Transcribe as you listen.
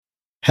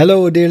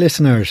Hello, dear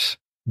listeners.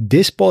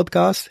 This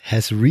podcast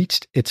has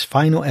reached its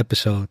final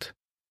episode.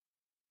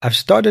 I've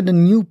started a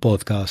new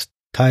podcast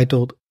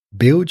titled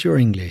Build Your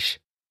English,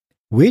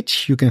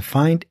 which you can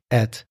find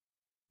at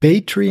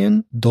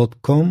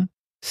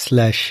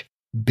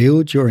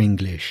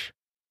patreon.com/buildyourenglish.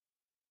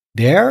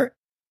 There,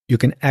 you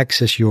can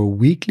access your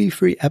weekly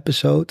free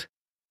episode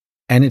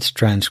and its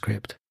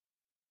transcript.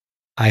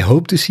 I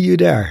hope to see you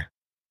there.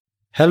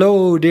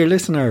 Hello, dear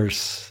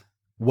listeners.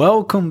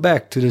 Welcome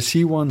back to the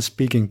C1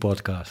 Speaking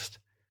Podcast.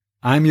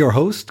 I'm your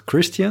host,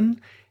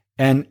 Christian,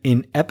 and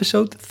in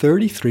episode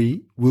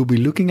 33, we'll be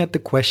looking at the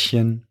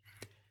question,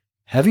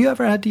 have you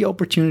ever had the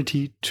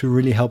opportunity to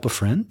really help a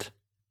friend?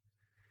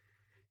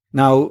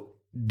 Now,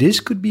 this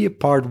could be a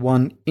part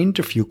 1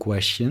 interview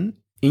question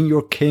in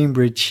your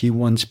Cambridge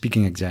C1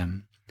 speaking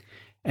exam.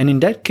 And in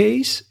that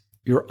case,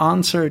 your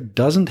answer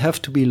doesn't have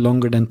to be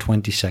longer than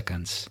 20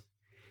 seconds.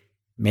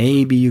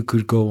 Maybe you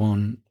could go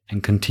on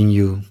and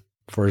continue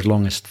for as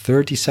long as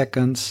 30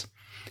 seconds,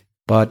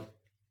 but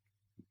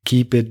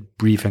keep it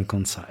brief and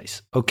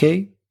concise,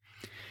 okay?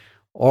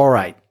 All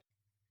right,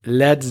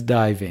 let's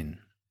dive in.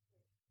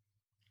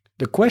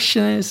 The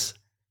question is,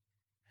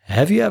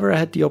 have you ever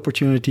had the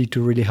opportunity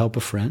to really help a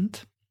friend?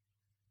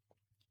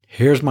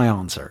 Here's my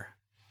answer.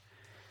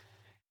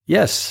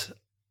 Yes,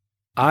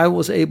 I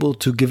was able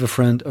to give a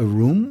friend a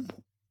room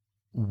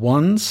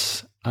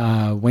once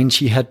when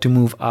she had to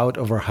move out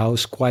of her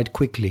house quite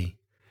quickly.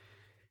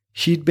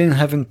 She'd been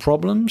having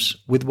problems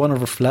with one of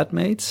her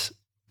flatmates,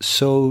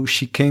 so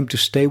she came to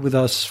stay with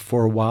us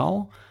for a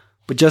while,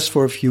 but just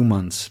for a few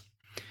months.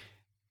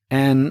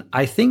 And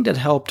I think that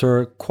helped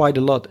her quite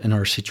a lot in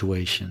her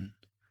situation,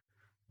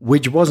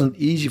 which wasn't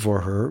easy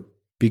for her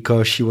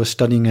because she was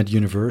studying at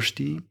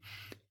university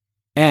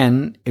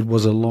and it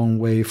was a long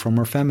way from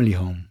her family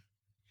home.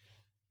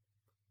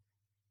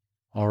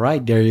 All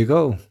right, there you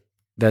go.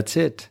 That's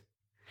it.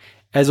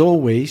 As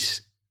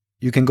always,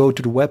 you can go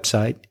to the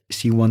website,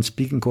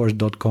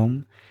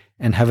 c1speakingcourse.com,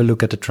 and have a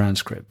look at the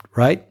transcript,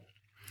 right?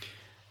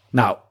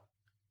 Now,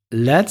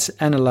 let's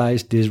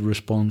analyze this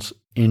response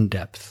in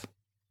depth.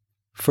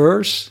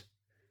 First,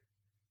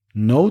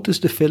 notice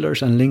the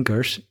fillers and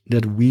linkers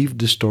that weave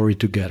the story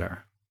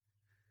together.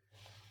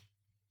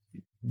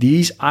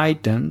 These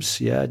items,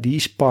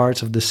 these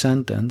parts of the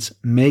sentence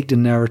make the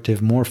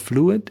narrative more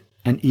fluid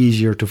and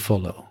easier to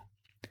follow.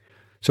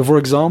 So, for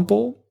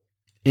example,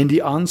 in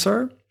the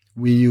answer,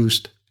 we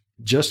used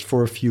just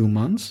for a few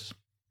months,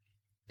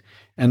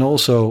 and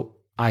also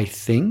I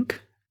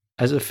think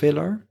as a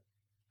filler,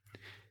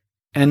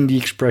 and the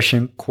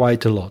expression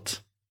quite a lot.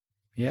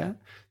 Yeah.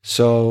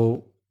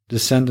 So the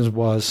sentence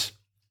was,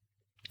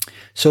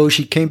 so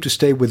she came to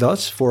stay with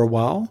us for a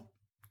while,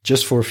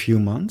 just for a few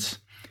months,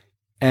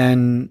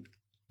 and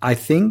I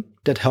think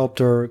that helped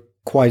her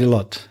quite a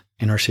lot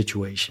in her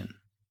situation.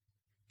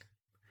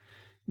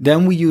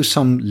 Then we use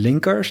some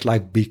linkers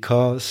like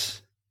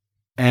because,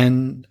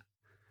 and,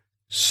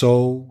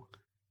 so,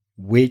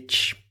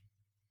 which,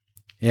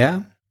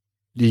 the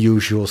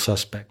usual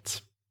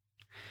suspects.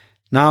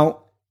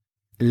 Now,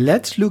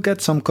 let's look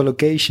at some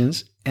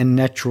collocations and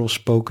natural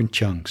spoken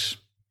chunks.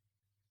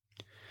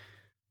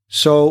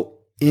 So,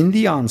 in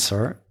the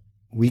answer,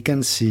 we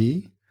can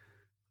see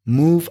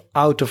move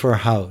out of her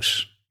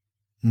house,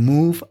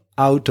 move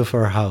out of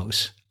her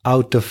house,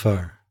 out of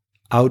her,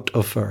 out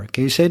of her.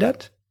 Can you say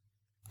that?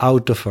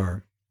 Out of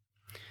her.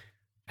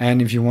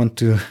 And if you want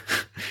to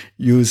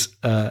use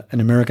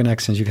an American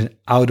accent, you can say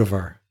out of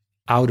her,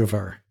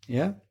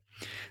 yeah?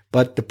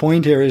 But the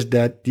point here is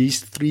that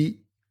these 3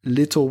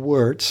 little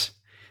words,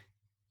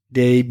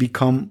 they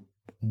become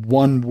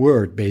one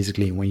word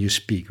basically when you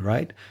speak,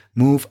 right?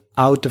 Move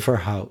out of her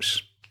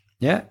house,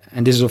 yeah?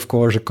 And this is, of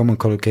course, a common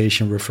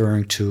collocation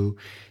referring to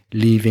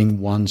leaving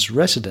one's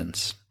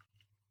residence.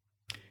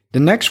 The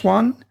next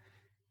one,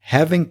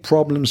 having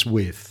problems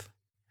with.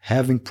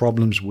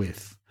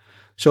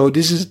 So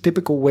this is a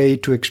typical way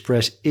to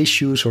express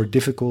issues or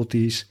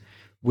difficulties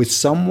with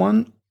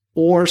someone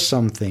or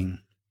something.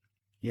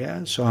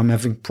 Yeah, so I'm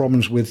having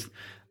problems with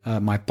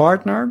my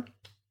partner,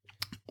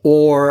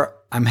 or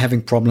I'm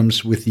having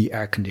problems with the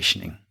air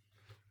conditioning.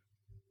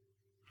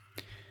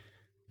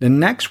 The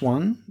next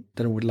one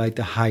that I would like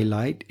to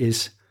highlight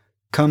is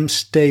come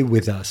stay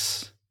with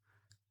us.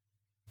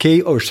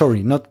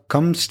 Not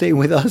come stay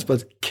with us,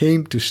 but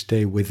came to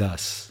stay with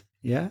us.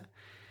 Yeah,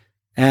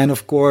 and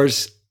of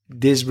course,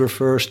 this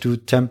refers to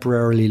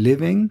temporarily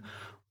living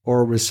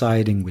or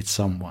residing with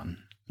someone.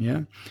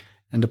 Yeah.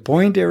 And the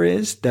point there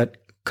is that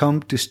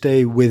come to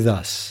stay with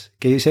us.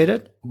 Can you say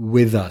that?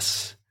 With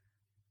us.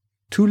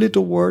 2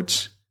 little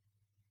words,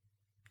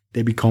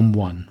 they become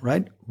one,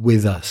 right?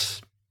 With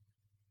us.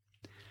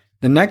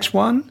 The next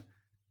one,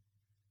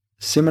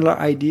 similar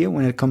idea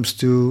when it comes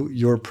to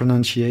your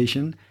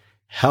pronunciation,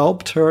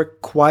 helped her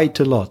quite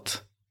a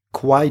lot.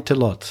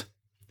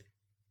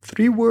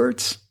 3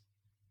 words,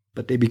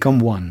 but they become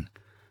one.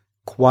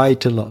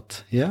 Quite a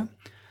lot, yeah?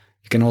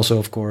 You can also,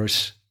 of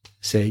course,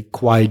 say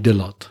quite a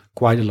lot,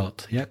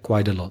 yeah?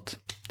 Quite a lot.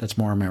 That's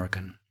more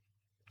American.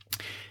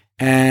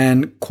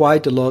 And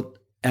quite a lot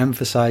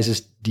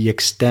emphasizes the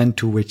extent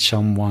to which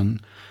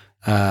someone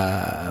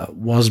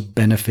was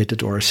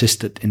benefited or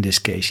assisted in this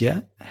case,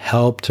 yeah?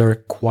 Helped her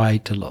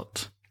quite a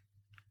lot.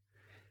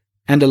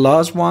 And the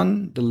last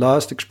one, the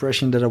last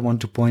expression that I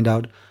want to point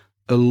out,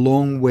 a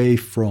long way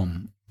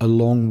from,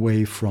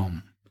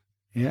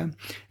 yeah?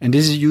 And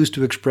this is used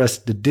to express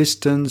the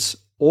distance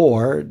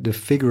or the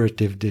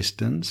figurative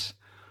distance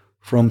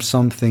from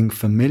something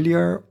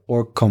familiar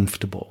or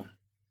comfortable,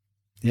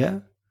 yeah?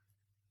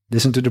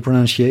 Listen to the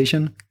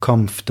pronunciation,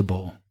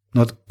 comfortable,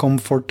 not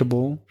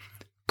comfortable,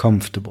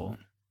 comfortable.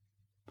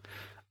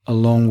 A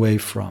long way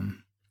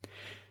from.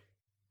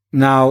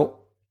 Now,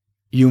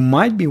 you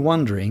might be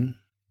wondering,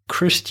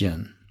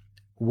 Christian,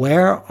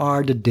 where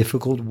are the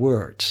difficult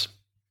words?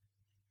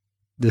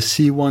 The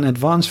C1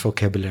 advanced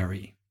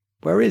vocabulary,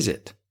 where is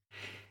it?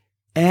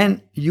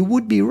 And you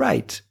would be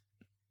right,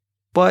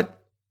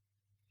 but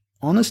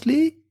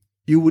honestly,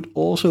 you would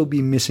also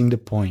be missing the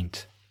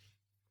point.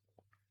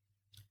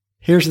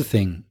 Here's the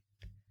thing.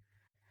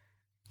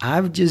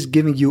 I've just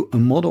given you a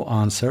model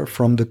answer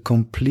from the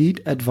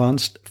Complete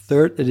Advanced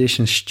 3rd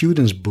Edition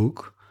Students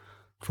book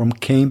from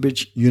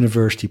Cambridge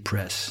University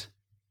Press.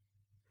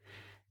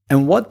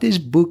 And what this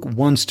book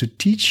wants to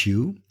teach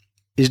you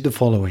is the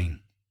following.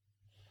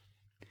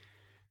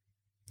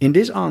 In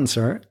this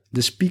answer,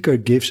 the speaker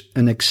gives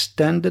an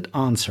extended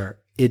answer.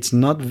 It's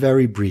not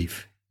very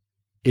brief.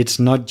 It's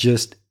not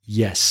just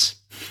yes.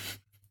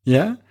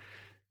 Yeah?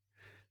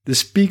 The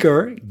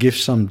speaker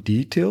gives some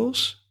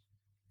details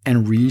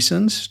and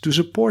reasons to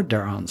support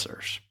their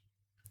answers.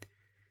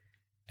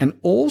 And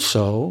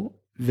also,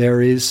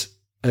 there is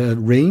a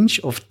range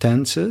of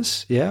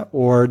tenses, yeah,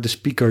 or the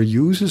speaker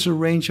uses a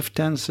range of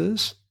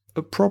tenses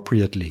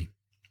appropriately,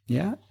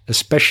 yeah,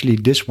 especially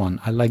this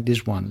one. I like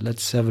this one.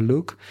 Let's have a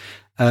look.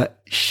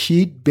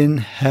 She'd been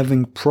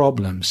having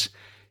problems.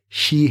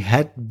 She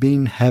had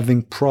been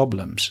having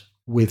problems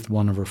with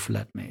one of her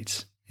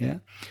flatmates, yeah,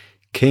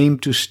 came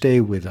to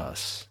stay with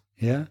us,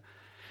 yeah.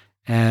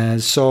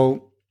 And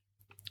so,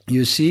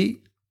 you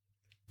see,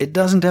 it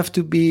doesn't have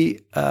to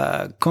be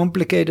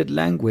complicated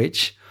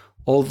language,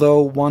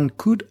 although one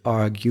could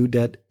argue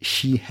that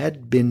she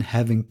had been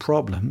having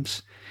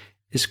problems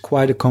is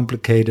quite a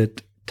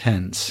complicated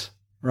tense,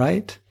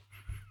 right?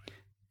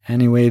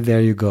 Anyway,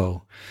 there you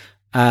go.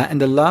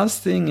 And the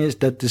last thing is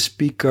that the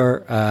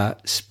speaker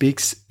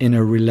speaks in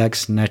a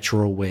relaxed,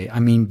 natural way. I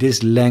mean,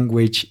 this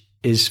language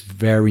is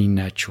very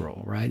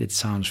natural, right? It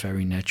sounds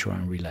very natural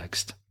and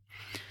relaxed.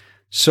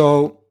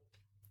 So,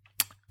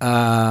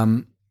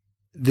 the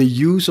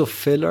use of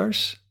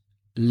fillers,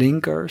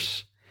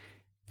 linkers,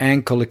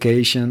 and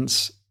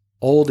collocations,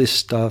 all this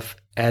stuff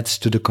adds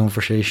to the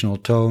conversational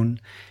tone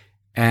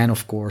and,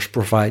 of course,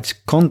 provides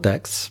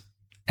context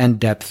and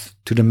depth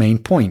to the main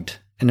point.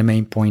 And the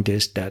main point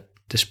is that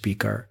the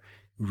speaker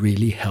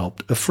really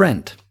helped a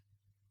friend.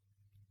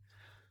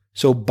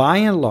 So, by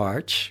and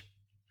large,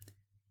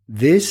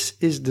 this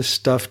is the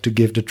stuff to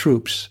give the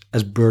troops,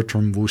 as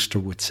Bertram Wooster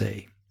would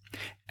say.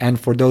 And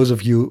for those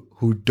of you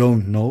who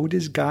don't know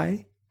this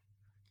guy,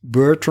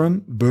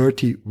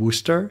 Bertie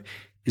Wooster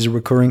is a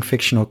recurring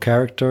fictional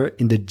character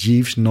in the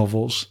Jeeves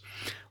novels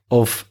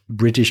of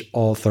British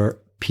author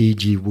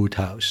P.G.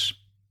 Wodehouse.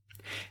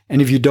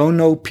 And if you don't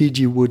know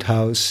P.G.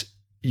 Wodehouse,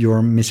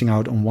 you're missing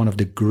out on one of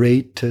the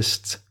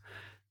greatest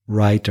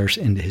writers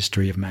in the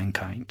history of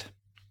mankind.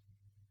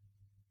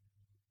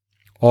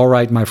 All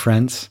right, my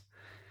friends,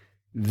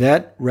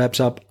 that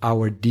wraps up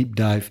our deep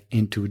dive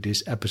into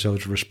this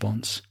episode's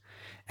response.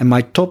 And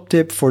my top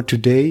tip for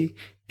today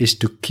is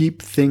to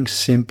keep things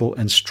simple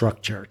and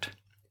structured.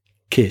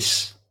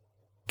 KISS.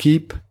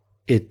 Keep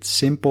it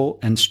simple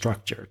and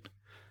structured.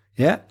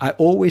 Yeah, I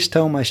always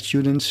tell my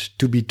students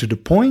to be to the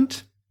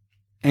point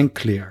and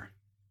clear.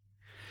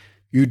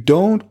 You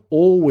don't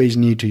always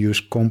need to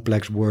use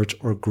complex words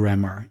or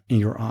grammar in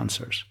your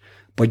answers,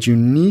 but you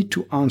need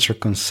to answer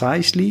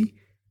concisely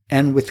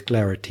and with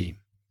clarity.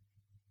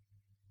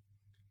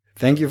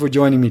 Thank you for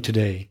joining me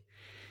today.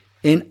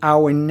 In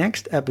our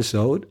next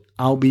episode,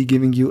 I'll be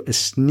giving you a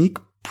sneak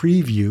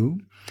preview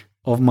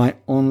of my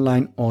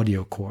online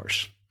audio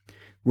course.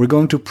 We're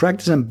going to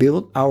practice and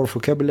build our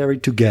vocabulary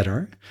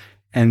together,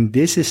 and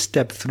this is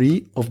step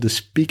 3 of the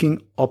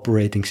speaking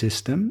operating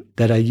system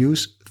that I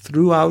use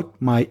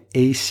throughout my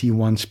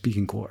AC1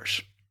 speaking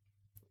course.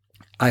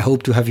 I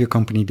hope to have your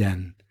company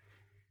then.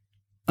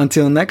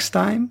 Until next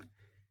time,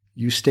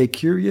 you stay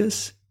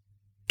curious,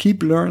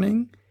 keep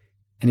learning,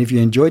 and if you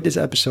enjoyed this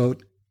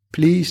episode,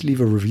 please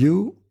leave a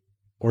review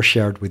or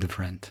share it with a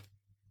friend.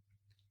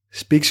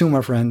 Speak soon,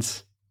 my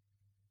friends.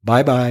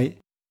 Bye-bye.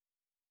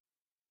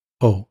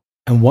 Oh,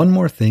 and one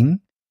more thing.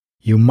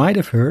 You might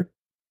have heard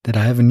that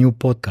I have a new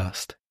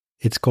podcast.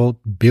 It's called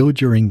Build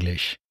Your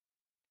English.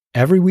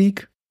 Every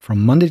week,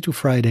 from Monday to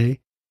Friday,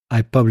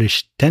 I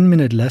publish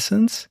 10-minute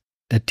lessons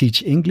that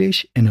teach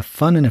English in a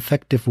fun and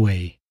effective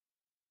way.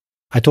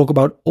 I talk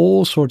about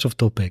all sorts of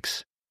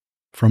topics,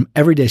 from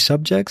everyday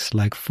subjects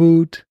like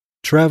food,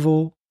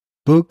 travel,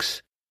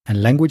 books,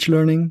 and language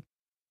learning,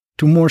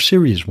 to more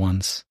serious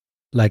ones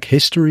like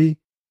history,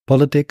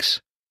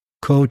 politics,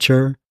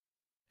 culture,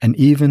 and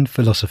even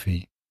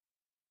philosophy.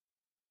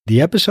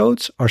 The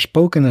episodes are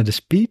spoken at a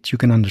speed you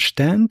can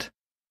understand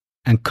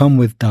and come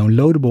with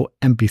downloadable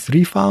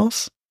MP3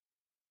 files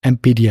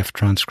and PDF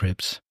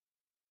transcripts.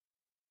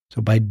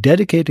 So by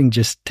dedicating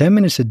just 10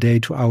 minutes a day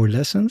to our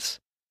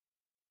lessons,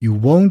 you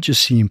won't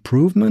just see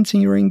improvements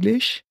in your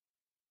English,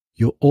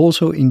 you'll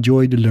also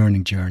enjoy the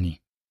learning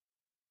journey.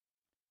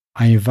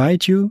 I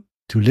invite you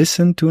to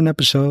listen to an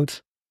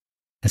episode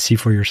and see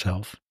for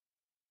yourself.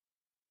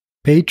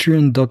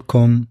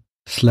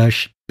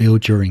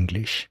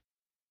 Patreon.com/buildyourenglish.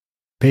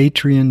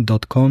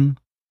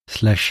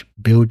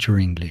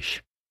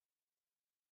 Patreon.com/buildyourenglish.